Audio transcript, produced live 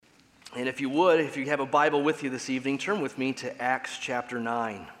And if you have a Bible with you this evening, turn with me to Acts chapter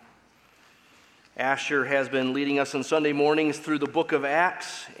 9. Asher has been leading us on Sunday mornings through the book of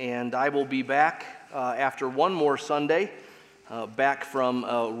Acts, and I will be back after one more Sunday, back from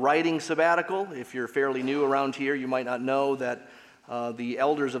a writing sabbatical. If you're fairly new around here, you might not know that the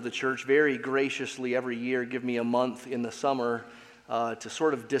elders of the church very graciously every year give me a month in the summer to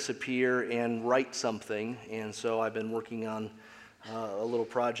sort of disappear and write something. And so I've been working on a little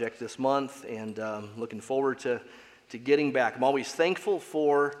project this month, and looking forward to getting back. I'm always thankful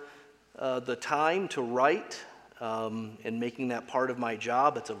for the time to write and making that part of my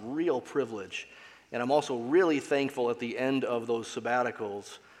job. It's a real privilege. And I'm also really thankful at the end of those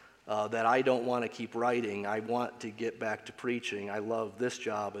sabbaticals that I don't want to keep writing. I want to get back to preaching. I love this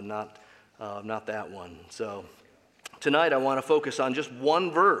job and not that one. So tonight I want to focus on just one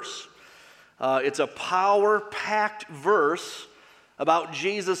verse. It's a power-packed verse about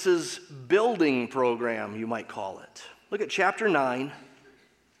Jesus' building program, you might call it. Look at chapter 9,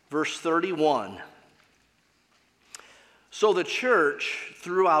 verse 31. So the church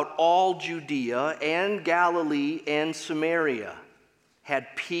throughout all Judea and Galilee and Samaria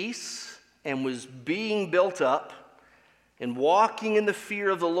had peace and was being built up and walking in the fear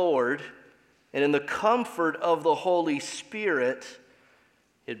of the Lord and in the comfort of the Holy Spirit,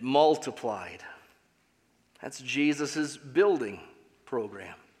 it multiplied. That's Jesus' building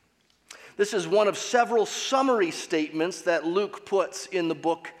program. This is one of several summary statements that Luke puts in the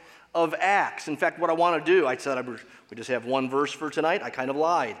book of Acts. In fact, what I want to do, I said we just have one verse for tonight. I kind of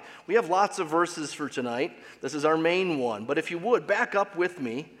lied. We have lots of verses for tonight. This is our main one. But if you would, back up with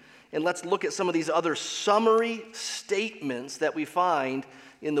me and let's look at some of these other summary statements that we find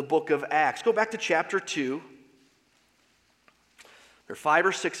in the book of Acts. Go back to chapter 2. There are 5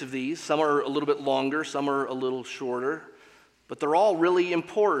 or 6 of these. Some are a little bit longer, some are a little shorter. But they're all really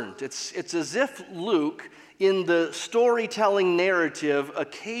important. It's as if Luke, in the storytelling narrative,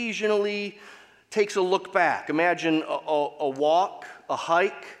 occasionally takes a look back. Imagine a walk, a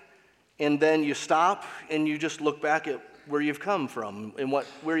hike, and then you stop and you just look back at where you've come from and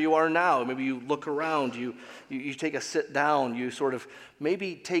where you are now. Maybe you look around, you take a sit down, you sort of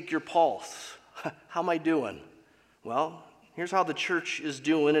maybe take your pulse. How am I doing? Well, here's how the church is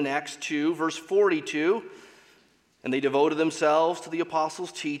doing in Acts 2, verse 42. And they devoted themselves to the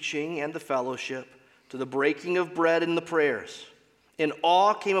apostles' teaching and the fellowship, to the breaking of bread and the prayers. And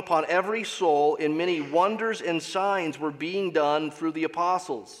awe came upon every soul, and many wonders and signs were being done through the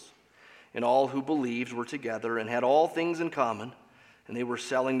apostles. And all who believed were together and had all things in common, and they were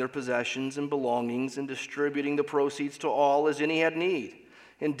selling their possessions and belongings and distributing the proceeds to all as any had need.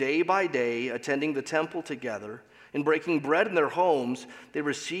 And day by day, attending the temple together and breaking bread in their homes, they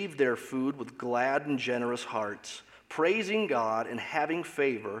received their food with glad and generous hearts, praising God and having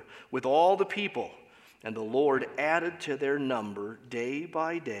favor with all the people. And the Lord added to their number day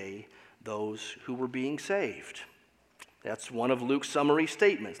by day those who were being saved. That's one of Luke's summary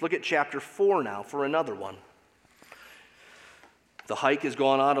statements. Look at chapter 4 now for another one. The hike has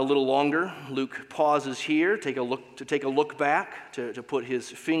gone on a little longer. Luke pauses here to take a look back, to put his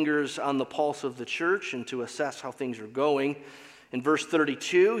fingers on the pulse of the church and to assess how things are going. In verse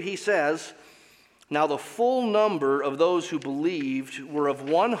 32, he says, "Now the full number of those who believed were of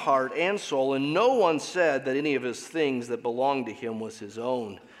one heart and soul, and no one said that any of his things that belonged to him was his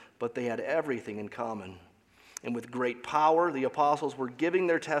own, but they had everything in common. And with great power the apostles were giving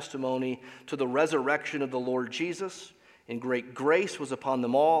their testimony to the resurrection of the Lord Jesus, and great grace was upon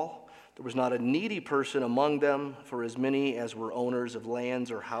them all. There was not a needy person among them, for as many as were owners of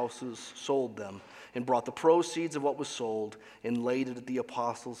lands or houses sold them, and brought the proceeds of what was sold, and laid it at the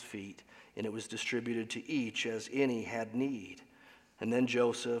apostles' feet. And it was distributed to each as any had need. And then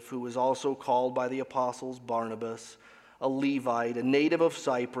Joseph, who was also called by the apostles Barnabas, a Levite, a native of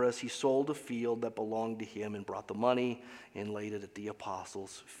Cyprus, he sold a field that belonged to him and brought the money and laid it at the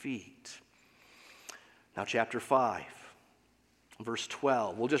apostles' feet." Now chapter 5. Verse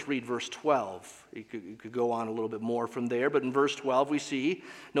 12. We'll just read verse 12. You could go on a little bit more from there, but in verse 12 we see,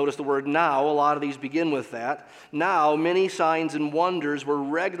 notice the word now. A lot of these begin with that. Now many signs and wonders were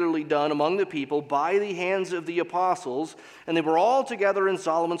regularly done among the people by the hands of the apostles, and they were all together in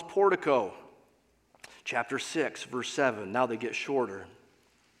Solomon's portico. Chapter 6, verse 7. Now they get shorter.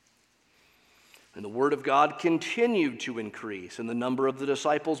 And the word of God continued to increase, and the number of the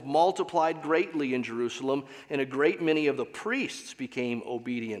disciples multiplied greatly in Jerusalem, and a great many of the priests became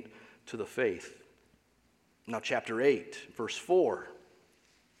obedient to the faith. Now chapter 8, verse 4.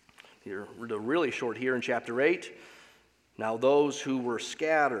 Here, we're really short here in chapter 8. Now those who were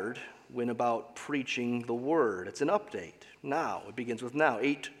scattered went about preaching the word. It's an update. Now, it begins with now,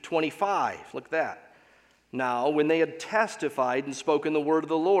 8:25. Look at that. Now, when they had testified and spoken the word of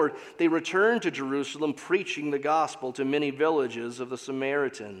the Lord, they returned to Jerusalem, preaching the gospel to many villages of the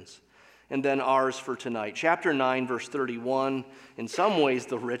Samaritans. And then ours for tonight. Chapter 9, verse 31, in some ways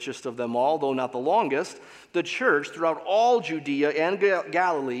the richest of them all, though not the longest. The church throughout all Judea and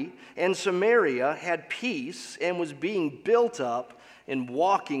Galilee and Samaria had peace and was being built up and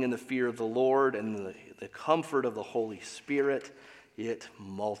walking in the fear of the Lord and the comfort of the Holy Spirit. It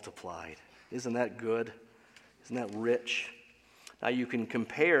multiplied. Isn't that good? Isn't that rich? Now you can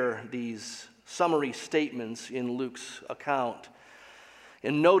compare these summary statements in Luke's account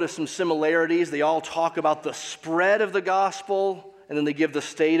and notice some similarities. They all talk about the spread of the gospel, and then they give the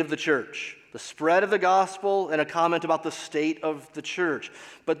state of the church. The spread of the gospel and a comment about the state of the church.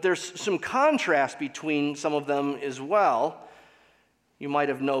 But there's some contrast between some of them as well. You might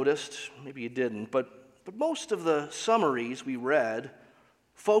have noticed, maybe you didn't, but most of the summaries we read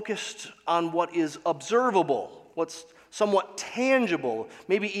focused on what is observable, what's somewhat tangible,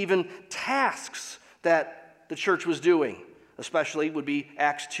 maybe even tasks that the church was doing. Especially would be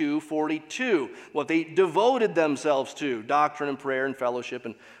Acts 2:42, what they devoted themselves to, doctrine and prayer and fellowship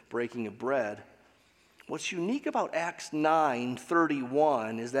and breaking of bread. What's unique about Acts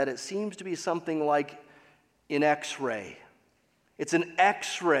 9:31 is that it seems to be something like an X-ray. It's an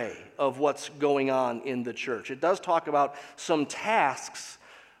X-ray of what's going on in the church. It does talk about some tasks,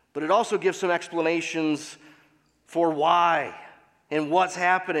 but it also gives some explanations for why and what's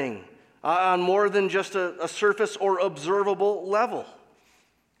happening on more than just a surface or observable level.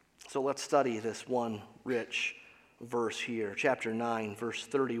 So let's study this one rich verse here. Chapter 9, verse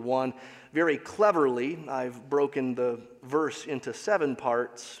 31. Very cleverly, I've broken the verse into 7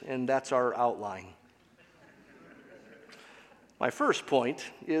 parts, and that's our outline. My first point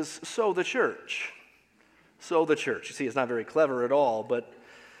is, so the church. So the church. You see, it's not very clever at all, but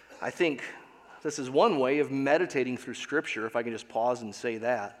I think this is one way of meditating through Scripture, if I can just pause and say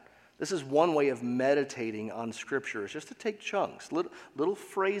that. This is one way of meditating on Scripture, is just to take chunks, little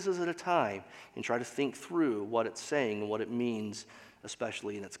phrases at a time, and try to think through what it's saying and what it means,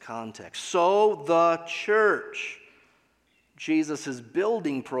 especially in its context. So the church. Jesus'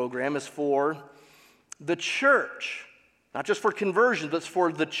 building program is for the church. Not just for conversion, but it's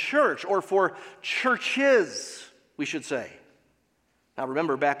for the church, or for churches, we should say. Now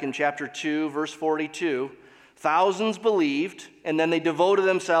remember, back in chapter 2, verse 42, thousands believed, and then they devoted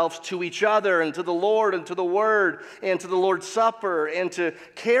themselves to each other and to the Lord and to the Word and to the Lord's Supper and to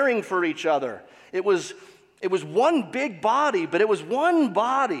caring for each other. It was one big body, but it was one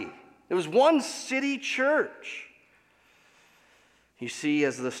body. It was one city church. You see,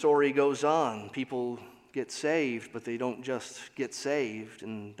 as the story goes on, people get saved, but they don't just get saved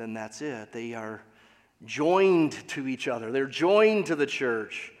and then that's it. They are joined to each other. They're joined to the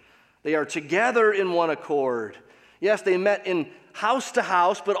church. They are together in one accord. Yes, they met in house to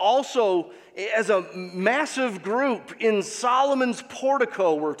house, but also as a massive group in Solomon's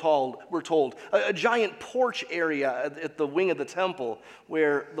portico, we're told. A giant porch area at the wing of the temple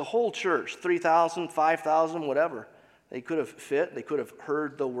where the whole church, 3,000, 5,000, whatever, they could have fit. They could have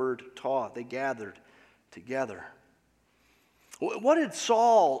heard the word taught. They gathered together. What did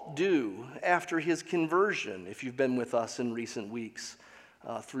Saul do after his conversion, if you've been with us in recent weeks?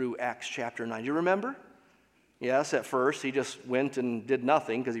 Through Acts chapter 9. Do you remember? Yes, at first he just went and did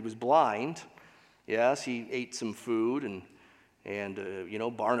nothing because he was blind. Yes, he ate some food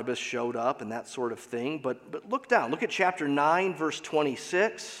and Barnabas showed up and that sort of thing. But look down. Look at chapter 9, verse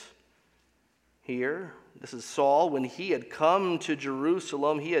 26 here. This is Saul. When he had come to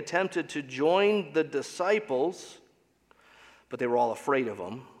Jerusalem, he attempted to join the disciples, but they were all afraid of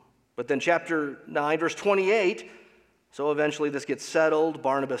him. But then chapter 9, verse 28, so eventually this gets settled.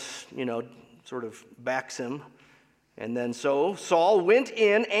 Barnabas, sort of backs him. And then so Saul went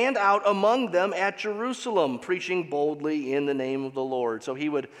in and out among them at Jerusalem, preaching boldly in the name of the Lord. So he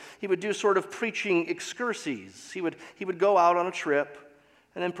would do sort of preaching excursions. He would go out on a trip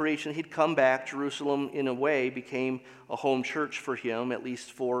and then preach, and he'd come back. Jerusalem, in a way, became a home church for him, at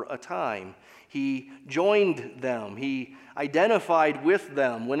least for a time. He joined them. He identified with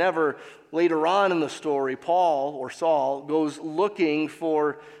them. Whenever later on in the story, Paul or Saul goes looking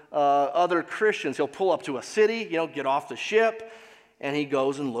for other Christians, he'll pull up to a city, get off the ship, and he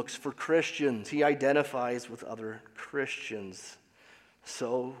goes and looks for Christians. He identifies with other Christians.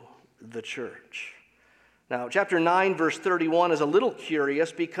 So the church. Now, chapter 9, verse 31 is a little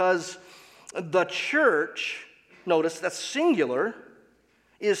curious because the church, notice that's singular,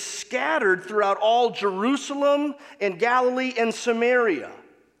 is scattered throughout all Jerusalem and Galilee and Samaria.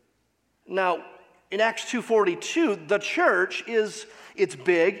 Now, in Acts 2:42, the church it's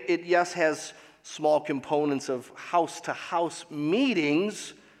big. It, yes, has small components of house-to-house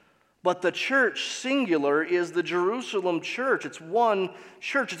meetings, but the church, singular, is the Jerusalem church. It's one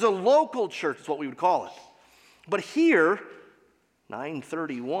church. It's a local church, is what we would call it. But here,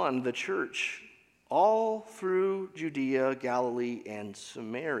 931, the church all through Judea, Galilee, and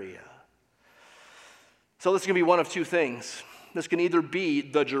Samaria. So this is going to be one of two things. This can either be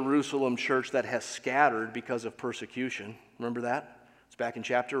the Jerusalem church that has scattered because of persecution. Remember that? It's back in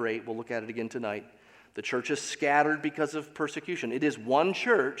chapter 8. We'll look at it again tonight. The church is scattered because of persecution. It is one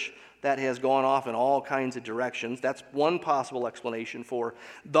church that has gone off in all kinds of directions. That's one possible explanation for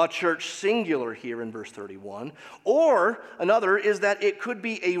the church, singular, here in verse 31. Or another is that it could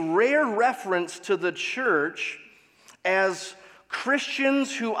be a rare reference to the church as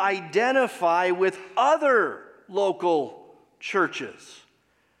Christians who identify with other local churches.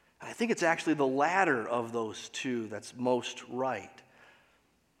 I think it's actually the latter of those two that's most right.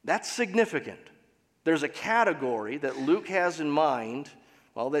 That's significant. There's a category that Luke has in mind,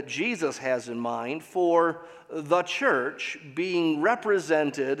 that Jesus has in mind for the church being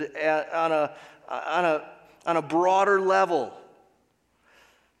represented on a broader level.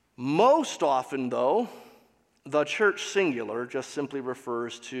 Most often, though, the church, singular, just simply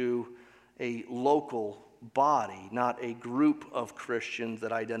refers to a local body, not a group of Christians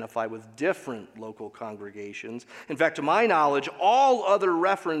that identify with different local congregations. In fact, to my knowledge, all other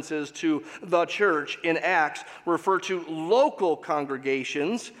references to the church in Acts refer to local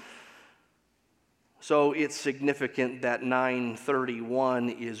congregations. So it's significant that 931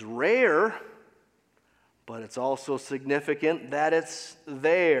 is rare, but it's also significant that it's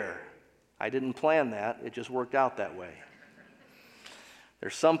there. I didn't plan that. It just worked out that way.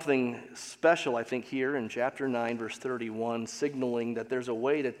 There's something special, I think, here in chapter 9, verse 31, signaling that there's a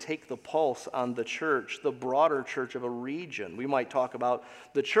way to take the pulse on the church, the broader church of a region. We might talk about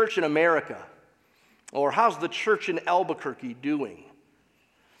the church in America, or how's the church in Albuquerque doing?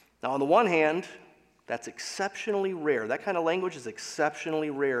 Now, on the one hand, that's exceptionally rare. That kind of language is exceptionally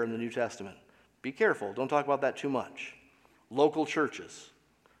rare in the New Testament. Be careful. Don't talk about that too much. Local churches,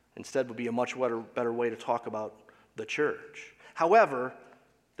 instead, would be a much better way to talk about the church. However,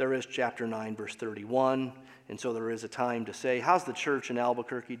 there is chapter 9, verse 31, and so there is a time to say, how's the church in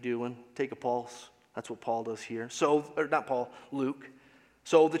Albuquerque doing? Take a pulse. That's what Paul does here. Luke.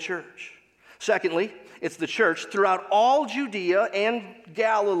 So the church. Secondly, it's the church throughout all Judea and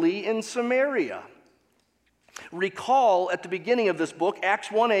Galilee and Samaria. Recall at the beginning of this book, Acts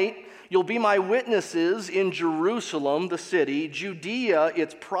 1:8, you'll be my witnesses in Jerusalem, the city, Judea,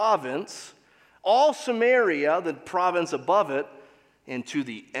 its province, all Samaria, the province above it, and to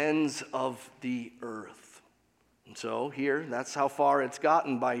the ends of the earth. And so here, that's how far it's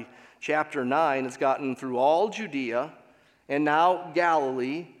gotten by chapter 9. It's gotten through all Judea, and now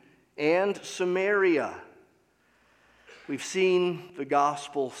Galilee and Samaria. We've seen the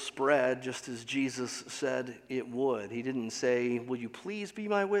gospel spread just as Jesus said it would. He didn't say, will you please be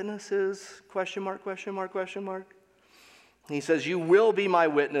my witnesses? ? He says, you will be my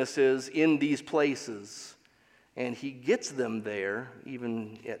witnesses in these places. And he gets them there,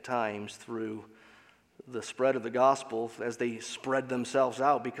 even at times, through the spread of the gospel as they spread themselves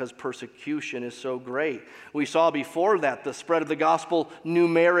out because persecution is so great. We saw before that the spread of the gospel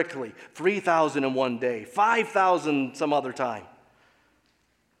numerically, 3,000 in one day, 5,000 some other time.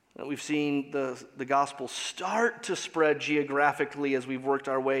 And we've seen the gospel start to spread geographically as we've worked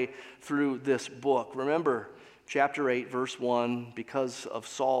our way through this book. Remember, chapter 8, verse 1, because of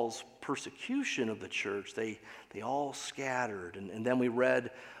Saul's persecution of the church, they all scattered. And then we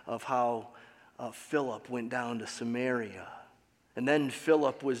read of how Philip went down to Samaria. And then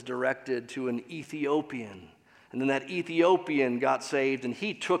Philip was directed to an Ethiopian. And then that Ethiopian got saved, and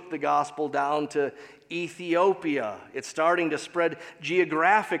he took the gospel down to Ethiopia. It's starting to spread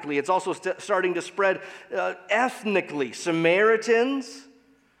geographically. It's also starting to spread ethnically. Samaritans,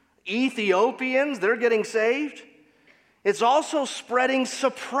 Ethiopians, they're getting saved. It's also spreading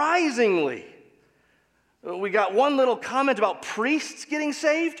surprisingly. We got one little comment about priests getting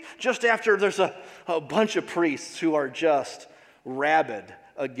saved just after there's a bunch of priests who are just rabid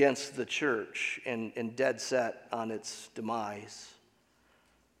against the church and dead set on its demise.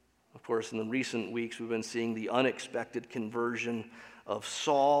 Of course, in the recent weeks, we've been seeing the unexpected conversion of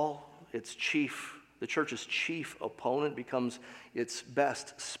Saul, the church's chief opponent, becomes its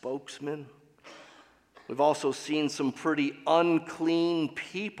best spokesman. We've also seen some pretty unclean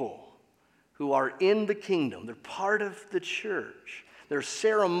people who are in the kingdom. They're part of the church. They're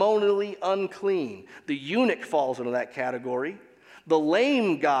ceremonially unclean. The eunuch falls into that category. The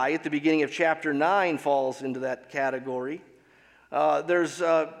lame guy at the beginning of chapter 9 falls into that category. There's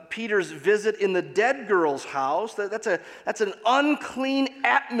Peter's visit in the dead girl's house. That's an unclean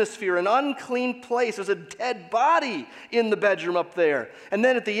atmosphere, an unclean place. There's a dead body in the bedroom up there. And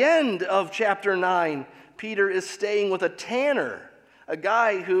then at the end of chapter 9, Peter is staying with a tanner, a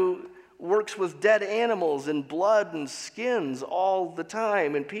guy who works with dead animals and blood and skins all the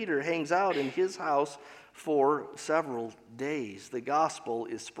time. And Peter hangs out in his house for several days. The gospel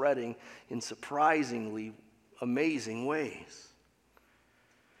is spreading in surprisingly amazing ways.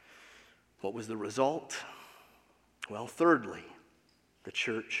 What was the result? Well, thirdly, the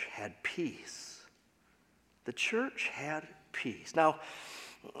church had peace. The church had peace. Now,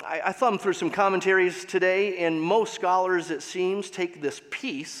 I thumbed through some commentaries today, and most scholars, it seems, take this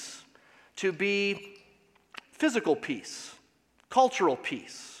peace to be physical peace, cultural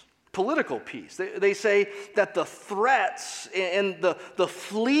peace, political peace. They say that the threats and the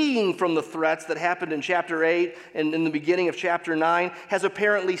fleeing from the threats that happened in chapter 8 and in the beginning of chapter 9 has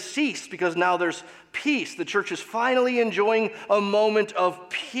apparently ceased because now there's peace. The church is finally enjoying a moment of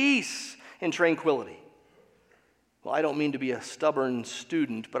peace and tranquility. Well, I don't mean to be a stubborn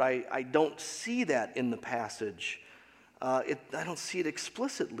student, but I don't see that in the passage. I don't see it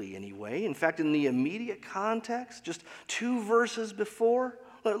explicitly anyway. In fact, in the immediate context, just 2 verses before,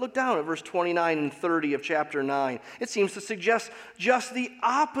 look down at verse 29 and 30 of chapter 9. It seems to suggest just the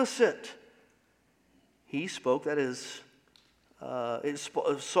opposite. He spoke, that is,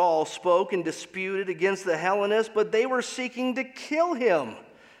 Saul spoke and disputed against the Hellenists, but they were seeking to kill him.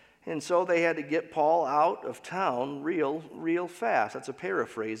 And so they had to get Paul out of town real fast. That's a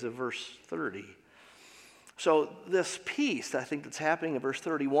paraphrase of verse 30. So this peace, I think, that's happening in verse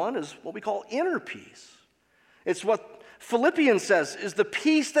 31 is what we call inner peace. It's what Philippians says is the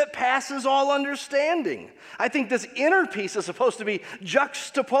peace that passes all understanding. I think this inner peace is supposed to be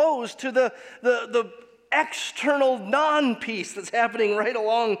juxtaposed to the external non-peace that's happening right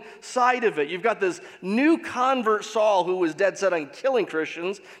alongside of it. You've got this new convert Saul who was dead set on killing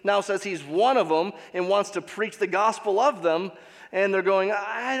Christians, now says he's one of them and wants to preach the gospel of them. And they're going,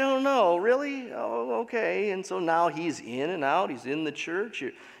 I don't know, really? Oh, okay. And so now he's in and out. He's in the church.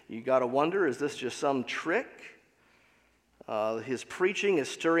 You got to wonder, is this just some trick? His preaching is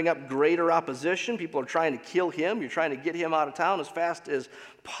stirring up greater opposition. People are trying to kill him. You're trying to get him out of town as fast as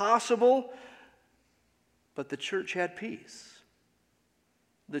possible. But the church had peace.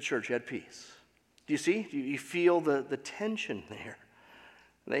 The church had peace. Do you see? Do you feel the tension there?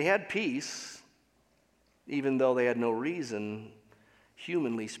 They had peace, even though they had no reason,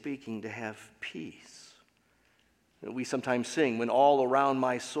 humanly speaking, to have peace. We sometimes sing, when all around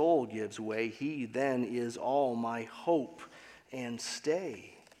my soul gives way, he then is all my hope and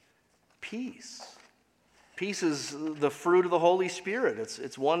stay. Peace. Peace is the fruit of the Holy Spirit.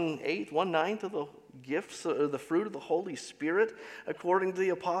 It's 1/8, 1/9 of the gifts, the fruit of the Holy Spirit, according to the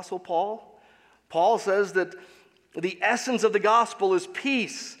Apostle Paul. Paul says that the essence of the gospel is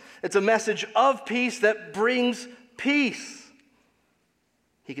peace. It's a message of peace that brings peace.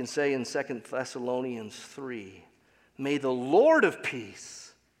 He can say in 2 Thessalonians 3, may the Lord of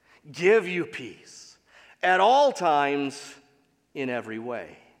peace give you peace at all times in every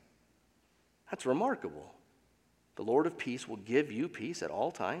way. That's remarkable. The Lord of peace will give you peace at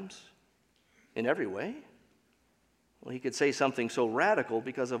all times in every way. Well, he could say something so radical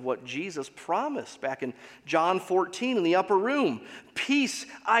because of what Jesus promised back in John 14 in the upper room. Peace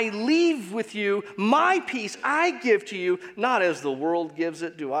I leave with you, my peace I give to you, not as the world gives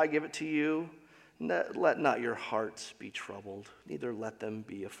it, do I give it to you. Let not your hearts be troubled, neither let them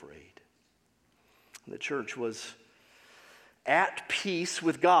be afraid. The church was at peace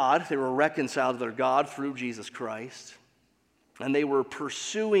with God. They were reconciled to their God through Jesus Christ. And they were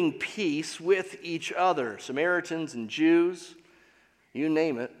pursuing peace with each other. Samaritans and Jews, you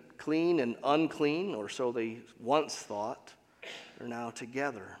name it, clean and unclean, or so they once thought, are now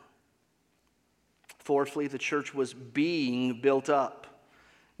together. Fourthly, the church was being built up.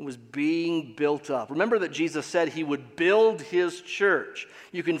 It was being built up. Remember that Jesus said he would build his church.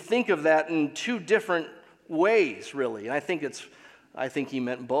 You can think of that in 2 different ways, really. And I think he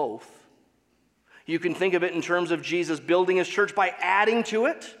meant both. You can think of it in terms of Jesus building his church by adding to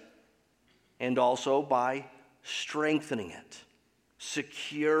it and also by strengthening it,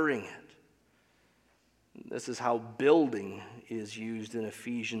 securing it. This is how building is used in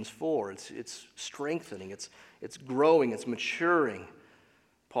Ephesians 4. It's strengthening, it's growing, it's maturing.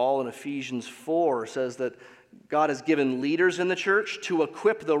 Paul in Ephesians 4 says that God has given leaders in the church to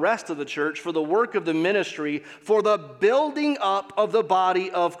equip the rest of the church for the work of the ministry, for the building up of the body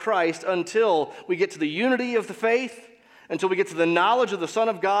of Christ until we get to the unity of the faith until we get to the knowledge of the Son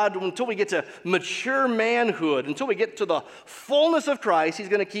of God, until we get to mature manhood, until we get to the fullness of Christ. He's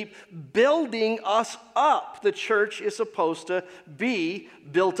going to keep building us up. The church is supposed to be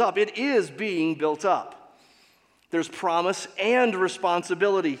built up. It is being built up. There's promise and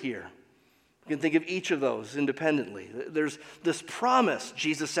responsibility here. You can think of each of those independently. There's this promise.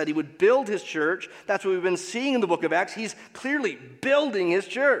 Jesus said he would build his church. That's what we've been seeing in the book of Acts. He's clearly building his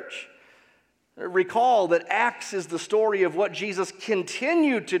church. Recall that Acts is the story of what Jesus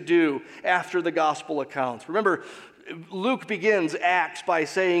continued to do after the gospel accounts. Remember, Luke begins Acts by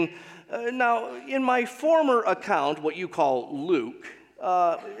saying, now, in my former account, what you call Luke,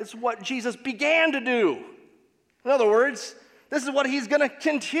 it's what Jesus began to do. In other words, this is what he's going to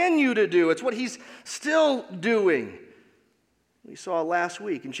continue to do. It's what he's still doing. We saw last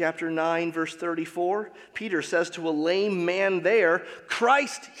week in chapter 9, verse 34, Peter says to a lame man there,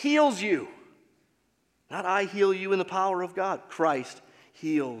 Christ heals you. Not I heal you in the power of God. Christ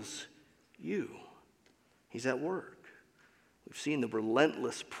heals you. He's at work. We've seen the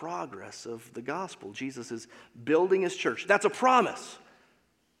relentless progress of the gospel. Jesus is building his church. That's a promise.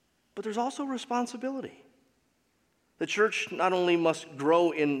 But there's also responsibility. The church not only must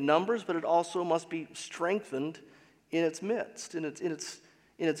grow in numbers, but it also must be strengthened in its midst, in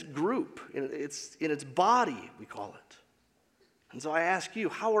its group, in its body, we call it. And so I ask you,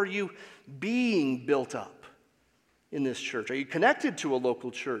 how are you being built up in this church? Are you connected to a local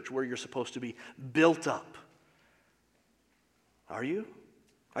church where you're supposed to be built up? Are you?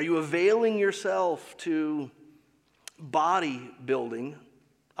 Are you availing yourself to body building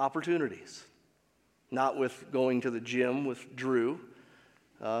opportunities? Not with going to the gym with Drew.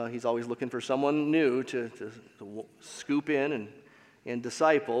 He's always looking for someone new to scoop in and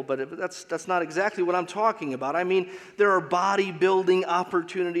disciple, but that's not exactly what I'm talking about. I mean, there are bodybuilding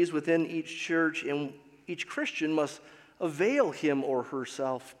opportunities within each church, and each Christian must avail him or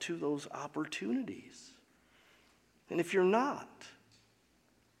herself to those opportunities. And if you're not,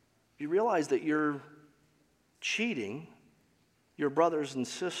 you realize that you're cheating your brothers and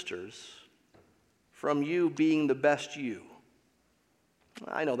sisters from you being the best you.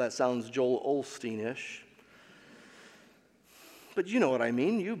 I know that sounds Joel Osteen-ish, but you know what I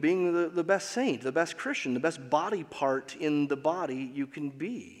mean. You being the best saint, the best Christian, the best body part in the body you can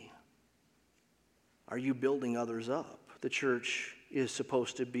be. Are you building others up? The church is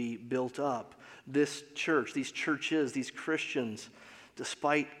supposed to be built up. This church, these churches, these Christians,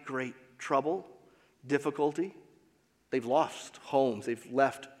 despite great trouble, difficulty, they've lost homes, they've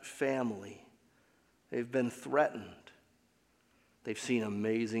left family, they've been threatened, they've seen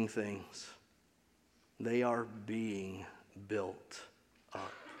amazing things. They are being built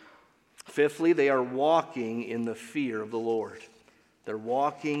up. Fifthly, they are walking in the fear of the Lord. They're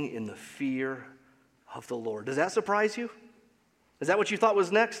walking in the fear of the Lord. Does that surprise you? Is that what you thought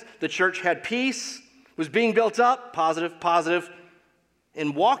was next? The church had peace, was being built up, positive.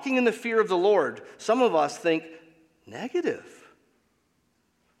 And walking in the fear of the Lord, some of us think negative.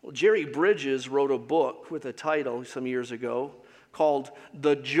 Well, Jerry Bridges wrote a book with a title some years ago called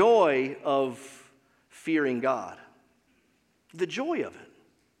The Joy of Fearing God. The joy of it.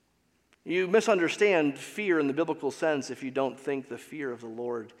 You misunderstand fear in the biblical sense if you don't think the fear of the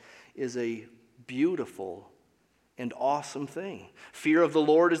Lord is a beautiful and awesome thing. Fear of the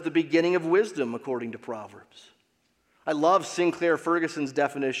Lord is the beginning of wisdom, according to Proverbs. I love Sinclair Ferguson's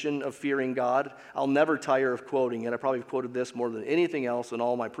definition of fearing God. I'll never tire of quoting it. I probably have quoted this more than anything else in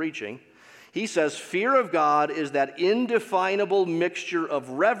all my preaching. He says, fear of God is that indefinable mixture of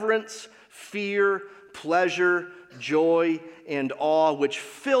reverence, fear, pleasure, joy, and awe which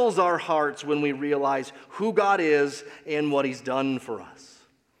fills our hearts when we realize who God is and what he's done for us.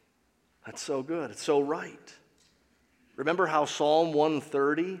 That's so good. It's so right. Remember how Psalm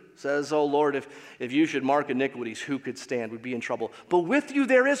 130 says, oh Lord, if you should mark iniquities, who could stand? We'd be in trouble. But with you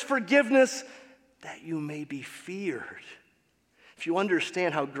there is forgiveness that you may be feared. If you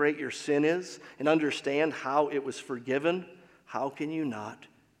understand how great your sin is and understand how it was forgiven, how can you not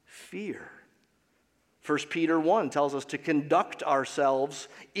fear? 1 Peter 1 tells us to conduct ourselves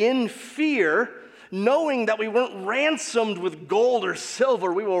in fear, knowing that we weren't ransomed with gold or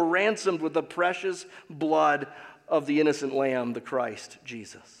silver. We were ransomed with the precious blood of the innocent Lamb, the Christ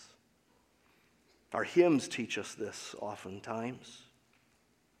Jesus. Our hymns teach us this oftentimes.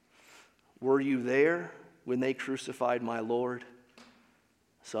 Were you there when they crucified my Lord?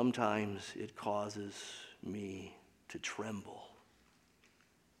 Sometimes it causes me to tremble.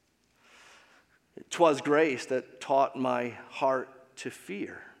 'Twas grace that taught my heart to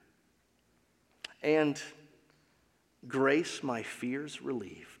fear, and grace my fears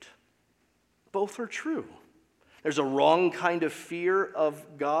relieved. Both are true. There's a wrong kind of fear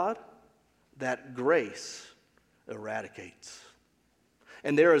of God that grace eradicates.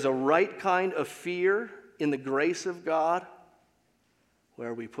 And there is a right kind of fear in the grace of God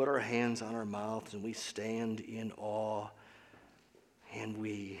where we put our hands on our mouths and we stand in awe and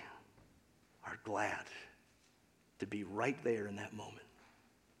we are glad to be right there in that moment.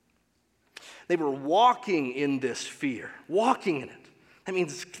 They were walking in this fear, walking in it. That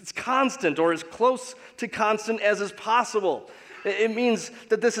means it's constant or as close to constant as is possible. It means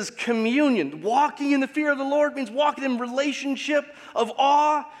that this is communion. Walking in the fear of the Lord means walking in relationship of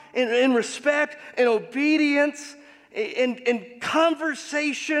awe and respect and obedience and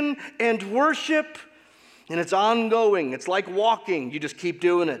conversation and worship. And it's ongoing. It's like walking. You just keep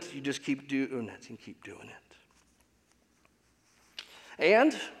doing it. You just keep doing it and keep doing it.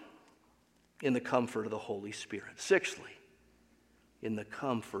 And in the comfort of the Holy Spirit. Sixthly, in the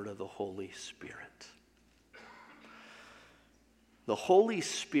comfort of the Holy Spirit. The Holy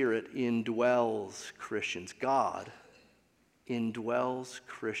Spirit indwells Christians. God indwells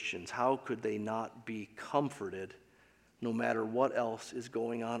Christians. How could they not be comforted no matter what else is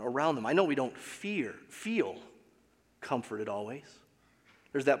going on around them? I know we don't feel comforted always.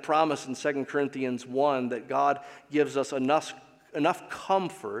 There's that promise in 2 Corinthians 1 that God gives us enough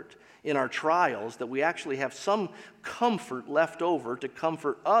comfort in our trials that we actually have some comfort left over to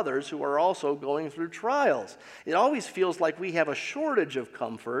comfort others who are also going through trials. It always feels like we have a shortage of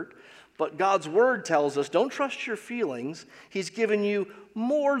comfort, but God's word tells us, don't trust your feelings. He's given you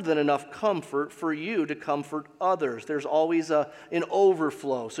more than enough comfort for you to comfort others. There's always an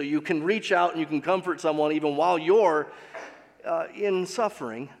overflow, so you can reach out and you can comfort someone even while you're in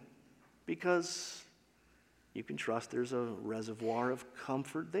suffering, because you can trust there's a reservoir of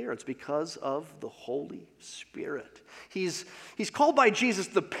comfort there. It's because of the Holy Spirit. He's called by Jesus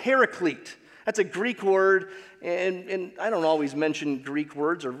the Paraclete. That's a Greek word, and I don't always mention Greek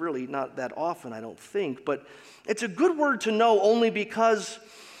words, or really not that often, I don't think, but it's a good word to know only because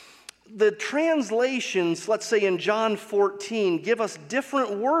the translations, let's say in John 14, give us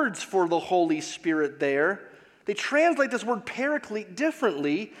different words for the Holy Spirit there. They translate this word Paraclete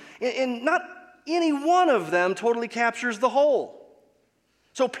differently, and not any one of them totally captures the whole.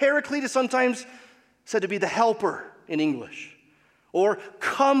 So Paraclete is sometimes said to be the helper in English, or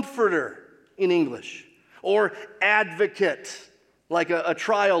comforter in English, or advocate, like a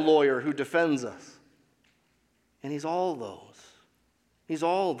trial lawyer who defends us. And he's all those. He's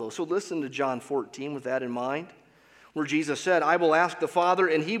all those. So listen to John 14 with that in mind, where Jesus said, I will ask the Father,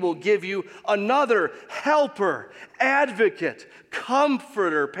 and he will give you another helper, advocate,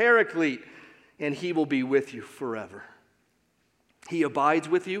 comforter, Paraclete, and he will be with you forever. He abides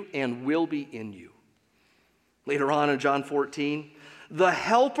with you and will be in you. Later on in John 14, the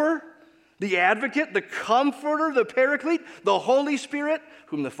helper, the advocate, the comforter, the Paraclete, the Holy Spirit,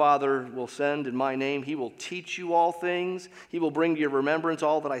 whom the Father will send in my name, he will teach you all things. He will bring to your remembrance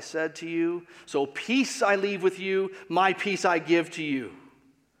all that I said to you. So peace I leave with you, my peace I give to you.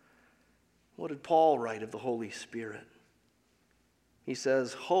 What did Paul write of the Holy Spirit? He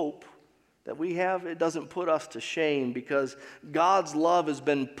says, hope that we have, it doesn't put us to shame, because God's love has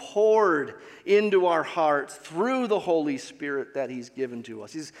been poured into our hearts through the Holy Spirit that he's given to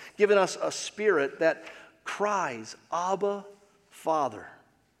us. He's given us a spirit that cries, Abba, Father.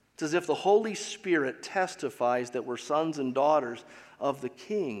 It's as if the Holy Spirit testifies that we're sons and daughters of the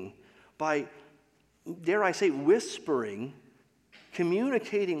King by, dare I say, whispering,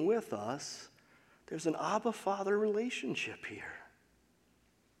 communicating with us. There's an Abba, Father relationship here.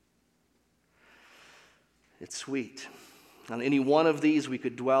 It's sweet. On any one of these, we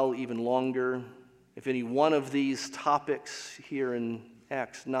could dwell even longer. If any one of these topics here in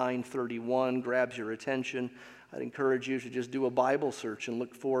Acts 9:31 grabs your attention, I'd encourage you to just do a Bible search and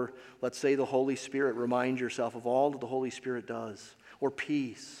look for, let's say, the Holy Spirit. Remind yourself of all that the Holy Spirit does, or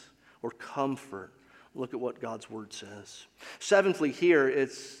peace, or comfort. Look at what God's Word says. Seventhly, here,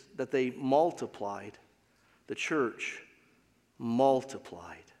 it's that they multiplied. The church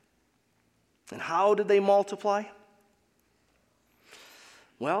multiplied. And how did they multiply?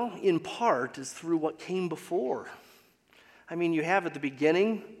 Well, in part is through what came before. I mean, you have at the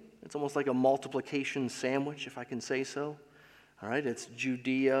beginning, it's almost like a multiplication sandwich, if I can say so. All right, it's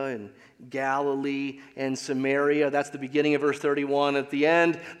Judea and Galilee and Samaria. That's the beginning of verse 31. At the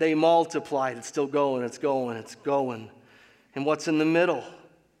end, they multiplied. It's still going, it's going, it's going. And what's in the middle?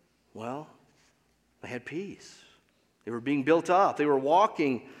 Well, they had peace. They were being built up. They were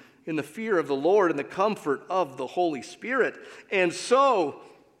walking in the fear of the Lord and the comfort of the Holy Spirit. And so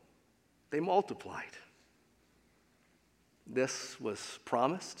they multiplied. This was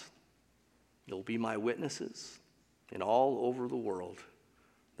promised. You'll be my witnesses And all over the world,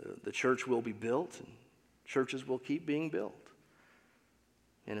 the church will be built, and churches will keep being built.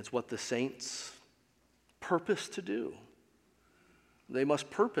 And it's what the saints purpose to do. They must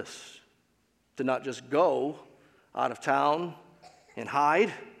purpose to not just go out of town and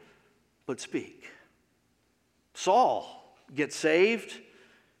hide, but speak. Saul gets saved,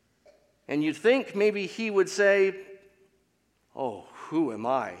 and you'd think maybe he would say, "Oh, who am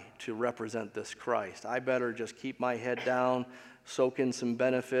I to represent this Christ? I better just keep my head down, soak in some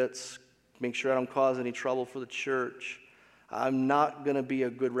benefits, make sure I don't cause any trouble for the church. I'm not going to be a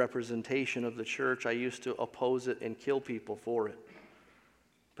good representation of the church. I used to oppose it and kill people for it."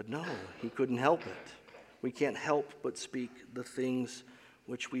 But no, he couldn't help it. We can't help but speak the things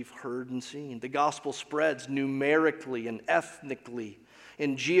which we've heard and seen. The gospel spreads numerically and ethnically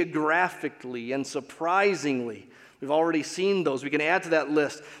and geographically and surprisingly. We've already seen those. We can add to that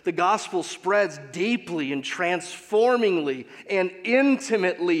list. The gospel spreads deeply and transformingly and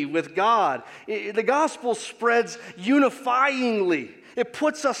intimately with God. The gospel spreads unifyingly. It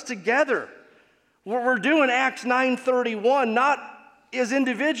puts us together. We're doing Acts 9:31, not as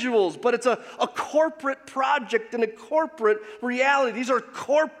individuals, but it's a corporate project and a corporate reality. These are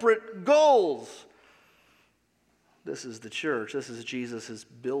corporate goals. This is the church. This is Jesus'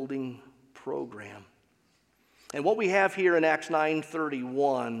 building program. And what we have here in Acts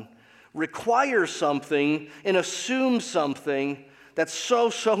 9:31 requires something and assumes something that's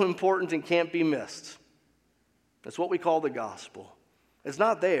so important and can't be missed. That's what we call the gospel. It's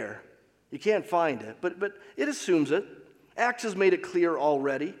not there. You can't find it, but it assumes it. Acts has made it clear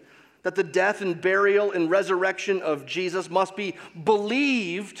already that the death and burial and resurrection of Jesus must be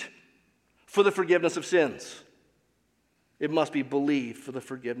believed for the forgiveness of sins. It must be believed for the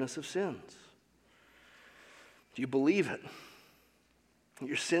forgiveness of sins. Do you believe it?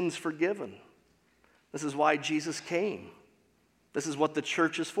 Your sins forgiven. This is why Jesus came. This is what the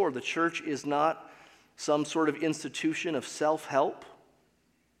church is for. The church is not some sort of institution of self-help.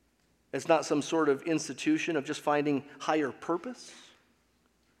 It's not some sort of institution of just finding higher purpose.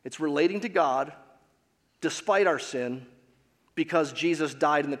 It's relating to God despite our sin, because Jesus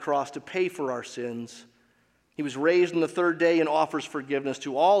died on the cross to pay for our sins. He was raised on the third day and offers forgiveness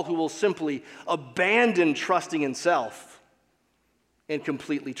to all who will simply abandon trusting in self and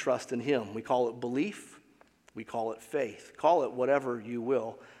completely trust in Him. We call it belief. We call it faith. Call it whatever you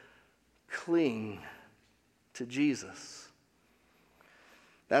will. Cling to Jesus.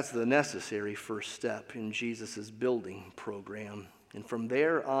 That's the necessary first step in Jesus' building program. And from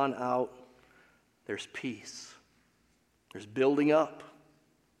there on out, there's peace. There's building up.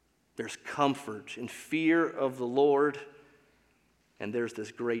 There's comfort and fear of the Lord. And there's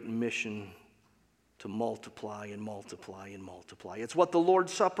this great mission to multiply and multiply and multiply. It's what the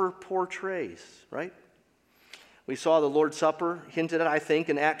Lord's Supper portrays, right? We saw the Lord's Supper hinted at, I think,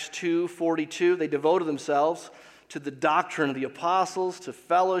 in Acts 2:42. They devoted themselves to the doctrine of the apostles, to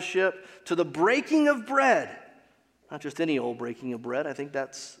fellowship, to the breaking of bread. Not just any old breaking of bread. I think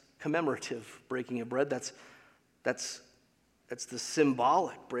that's commemorative breaking of bread. That's the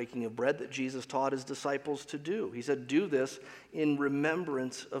symbolic breaking of bread that Jesus taught his disciples to do. He said, "Do this in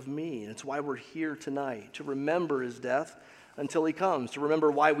remembrance of me." And it's why we're here tonight, to remember his death until he comes, to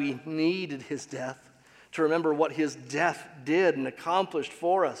remember why we needed his death, to remember what his death did and accomplished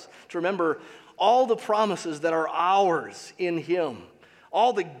for us, to remember all the promises that are ours in him,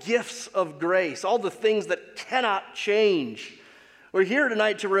 all the gifts of grace, all the things that cannot change. We're here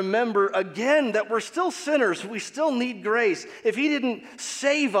tonight to remember again that we're still sinners. We still need grace. If he didn't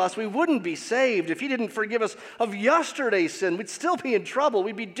save us, we wouldn't be saved. If he didn't forgive us of yesterday's sin, we'd still be in trouble.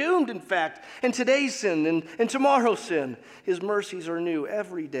 We'd be doomed, in fact, in today's sin and tomorrow's sin. His mercies are new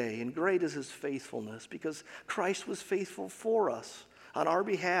every day, and great is his faithfulness, because Christ was faithful for us on our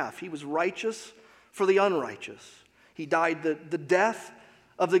behalf. He was righteous for the unrighteous. He died the death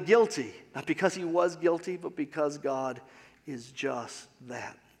of the guilty, not because he was guilty, but because God is just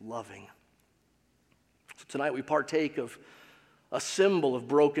that loving. So tonight we partake of a symbol of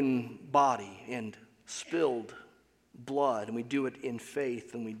broken body and spilled blood, and we do it in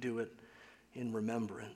faith, and we do it in remembrance.